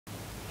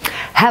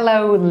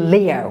Hello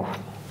Leo,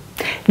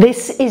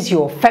 this is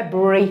your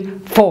February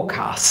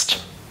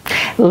forecast.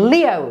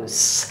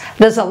 Leos,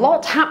 there's a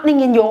lot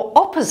happening in your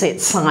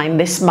opposite sign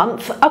this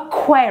month,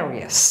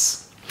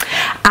 Aquarius.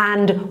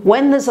 And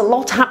when there's a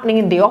lot happening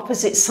in the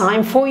opposite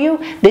sign for you,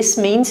 this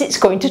means it's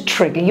going to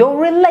trigger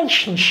your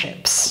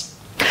relationships.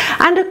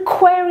 And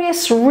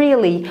Aquarius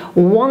really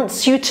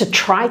wants you to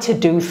try to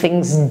do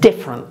things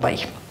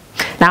differently.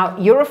 Now,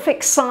 you're a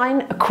fixed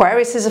sign,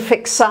 Aquarius is a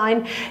fixed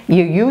sign,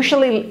 you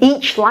usually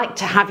each like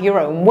to have your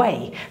own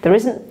way. There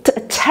isn't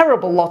a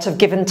terrible lot of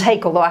give and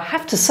take, although I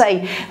have to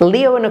say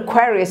Leo and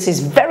Aquarius is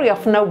very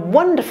often a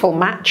wonderful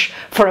match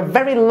for a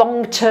very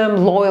long-term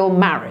loyal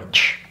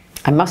marriage,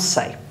 I must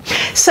say.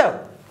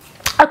 So,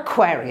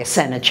 Aquarius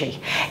energy.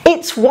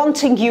 It's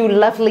wanting you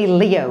lovely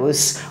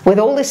Leos with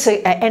all this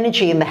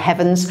energy in the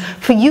heavens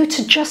for you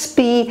to just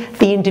be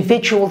the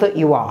individual that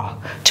you are,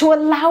 to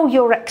allow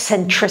your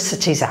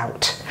eccentricities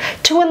out,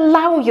 to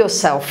allow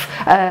yourself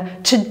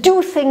to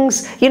do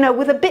things, you know,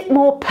 with a bit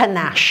more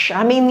panache.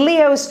 I mean,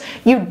 Leos,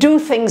 you do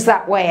things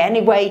that way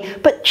anyway,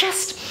 but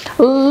just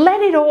let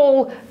it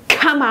all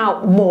come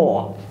out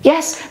more.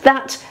 Yes,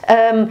 that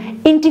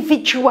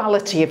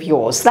individuality of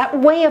yours, that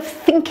way of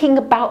thinking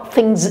about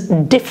things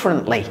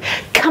differently,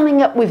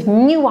 coming up with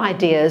new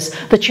ideas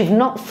that you've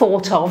not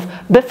thought of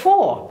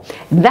before.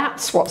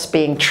 That's what's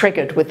being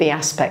triggered with the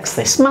aspects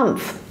this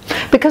month.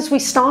 Because we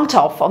start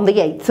off on the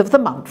 8th of the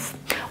month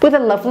with a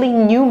lovely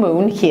new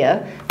moon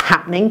here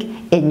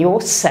happening in your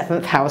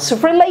 7th house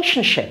of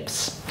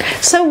relationships.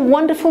 So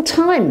wonderful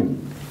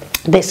time.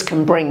 This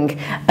can bring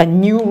a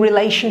new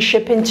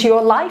relationship into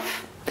your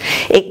life.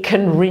 It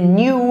can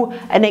renew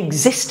an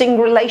existing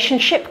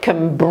relationship,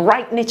 can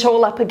brighten it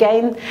all up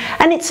again,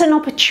 and it's an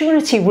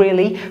opportunity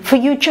really for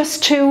you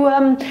just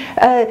to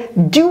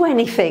do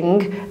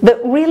anything that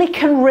really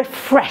can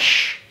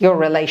refresh your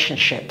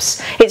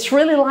relationships. It's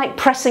really like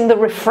pressing the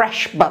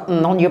refresh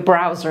button on your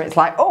browser. It's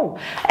like, oh,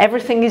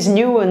 everything is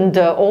new and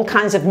all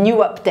kinds of new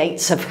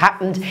updates have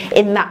happened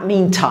in that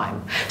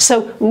meantime.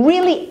 So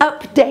really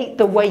update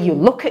the way you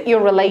look at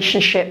your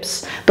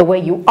relationships, the way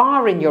you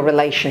are in your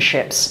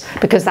relationships,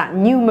 because that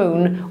new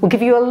moon will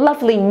give you a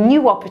lovely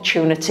new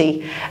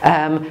opportunity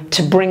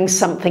to bring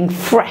something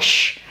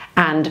fresh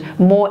and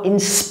more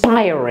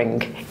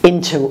inspiring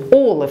into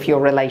all of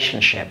your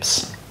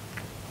relationships.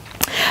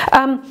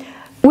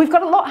 We've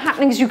got a lot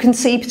happening, as you can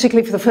see,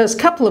 particularly for the first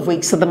couple of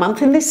weeks of the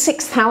month, in this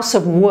 6th house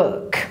of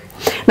work.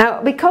 Now,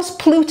 because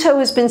Pluto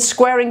has been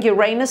squaring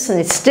Uranus and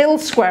is still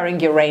squaring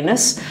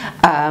Uranus,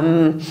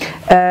 many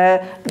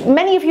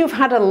of you have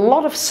had a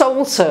lot of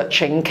soul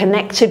searching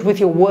connected with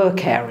your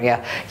work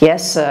area.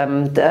 Yes,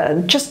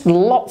 just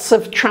lots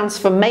of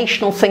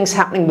transformational things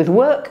happening with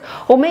work,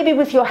 or maybe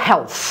with your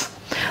health.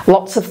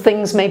 Lots of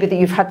things maybe that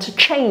you've had to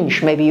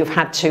change. Maybe you've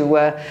had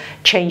to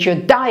change your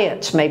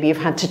diet. Maybe you've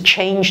had to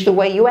change the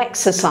way you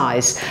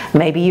exercise.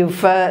 Maybe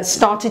you've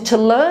started to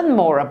learn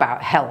more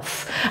about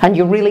health and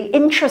you're really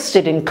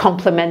interested in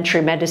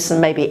complementary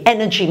medicine, maybe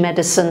energy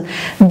medicine.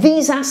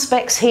 These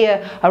aspects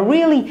here are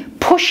really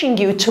pushing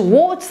you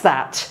towards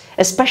that,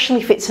 especially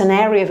if it's an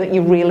area that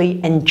you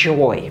really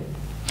enjoy.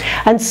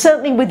 And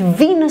certainly with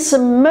Venus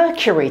and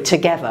Mercury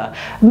together,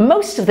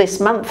 most of this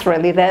month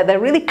really, they're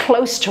really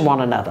close to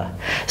one another.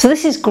 So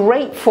this is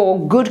great for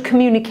good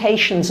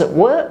communications at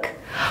work,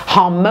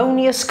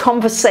 harmonious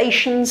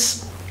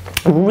conversations,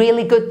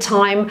 really good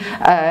time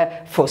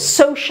for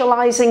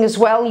socializing as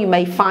well. You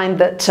may find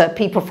that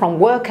people from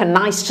work are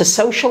nice to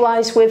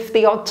socialize with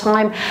the odd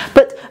time,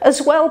 but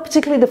as well,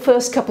 particularly the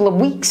first couple of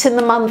weeks in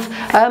the month,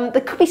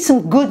 there could be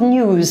some good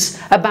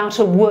news about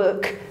a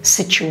work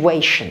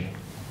situation.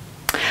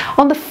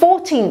 On the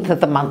 14th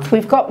of the month,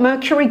 we've got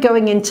Mercury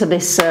going into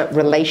this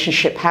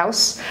relationship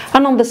house,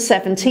 and on the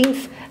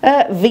 17th,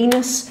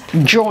 Venus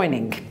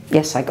joining.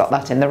 Yes, I got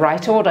that in the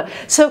right order.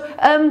 So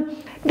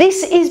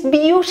this is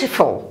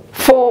beautiful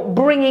for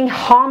bringing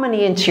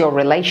harmony into your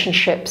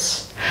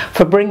relationships,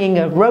 for bringing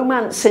a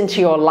romance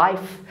into your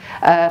life,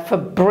 for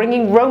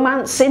bringing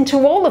romance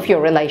into all of your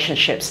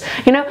relationships.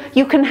 You know,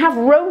 you can have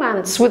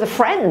romance with a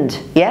friend.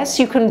 Yes,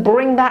 you can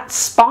bring that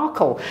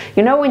sparkle.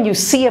 You know, when you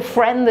see a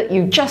friend that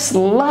you just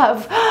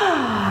love,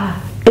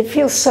 it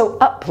feels so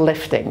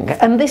uplifting.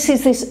 And this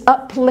is this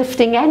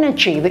uplifting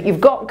energy that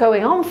you've got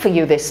going on for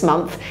you this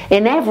month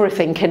in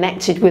everything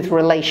connected with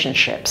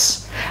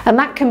relationships. And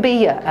that can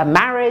be a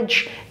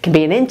marriage, it can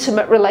be an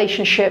intimate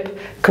relationship,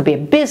 could be a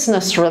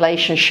business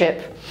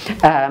relationship,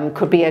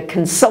 could be a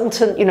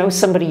consultant, you know,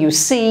 somebody you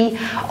see.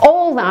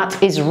 All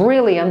that is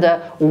really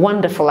under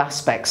wonderful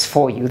aspects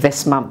for you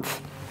this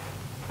month.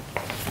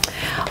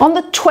 On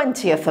the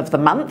 20th of the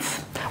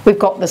month, we've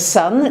got the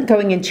Sun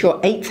going into your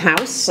 8th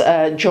house,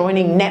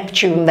 joining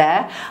Neptune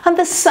there. And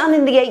the Sun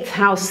in the 8th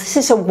house, this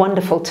is a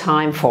wonderful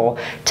time for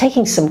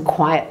taking some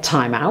quiet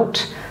time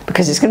out,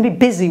 because it's going to be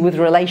busy with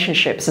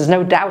relationships. There's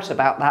no doubt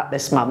about that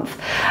this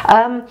month.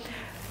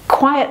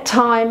 quiet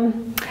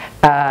time.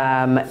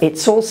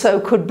 It's also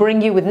could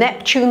bring you, with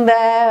Neptune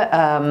there,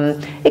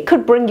 it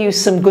could bring you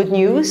some good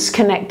news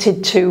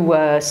connected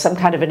to some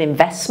kind of an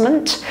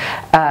investment,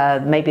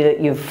 maybe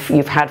that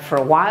you've had for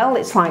a while.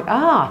 It's like,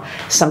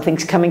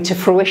 something's coming to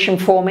fruition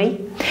for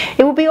me.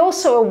 It will be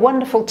also a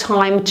wonderful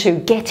time to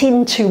get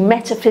into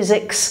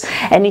metaphysics,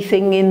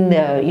 anything in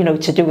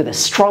to do with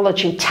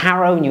astrology,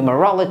 tarot,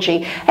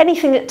 numerology,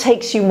 anything that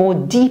takes you more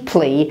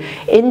deeply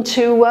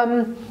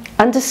into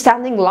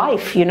understanding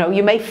life.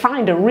 You may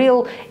find a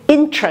real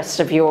interest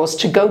of yours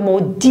to go more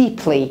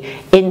deeply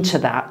into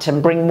that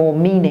and bring more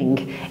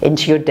meaning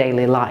into your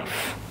daily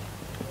life.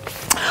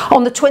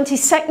 On the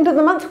 22nd of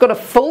the month, we've got a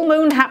full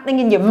moon happening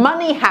in your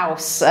money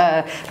house,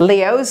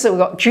 Leo. So we've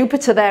got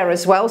Jupiter there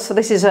as well. So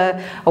this is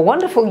a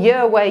wonderful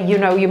year where,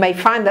 you may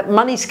find that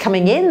money's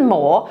coming in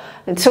more.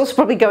 It's also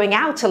probably going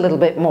out a little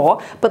bit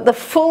more. But the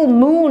full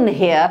moon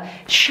here,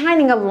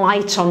 shining a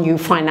light on you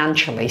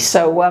financially.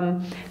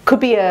 So could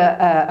be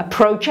a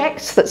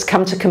project that's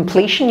come to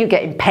completion. You're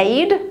getting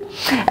paid.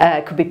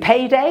 Could be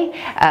payday.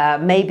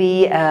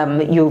 Maybe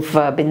you've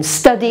been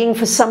studying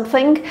for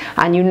something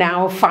and you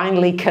now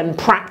finally can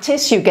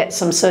practice. You get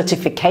some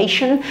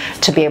certification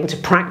to be able to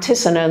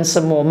practice and earn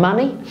some more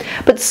money.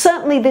 But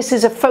certainly this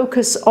is a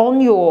focus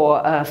on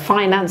your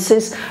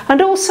finances,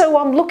 and also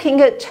on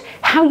looking at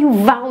how you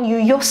value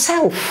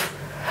yourself.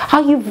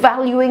 Are you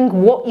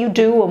valuing what you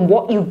do and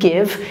what you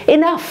give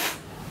enough?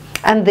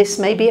 And this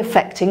may be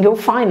affecting your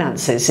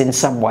finances in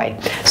some way.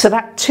 So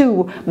that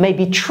too may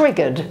be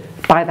triggered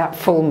by that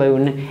full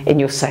moon in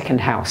your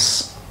second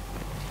house.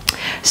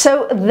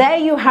 So there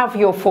you have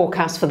your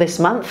forecast for this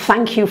month.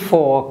 Thank you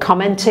for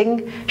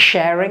commenting,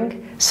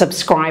 sharing,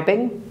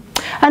 subscribing.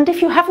 And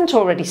if you haven't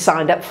already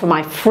signed up for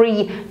my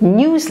free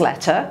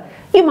newsletter,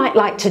 you might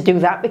like to do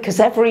that,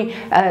 because every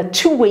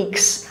 2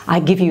 weeks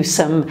I give you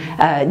some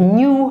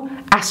new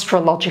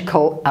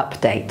astrological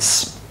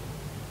updates.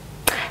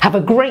 Have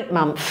a great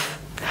month.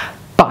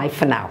 Bye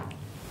for now.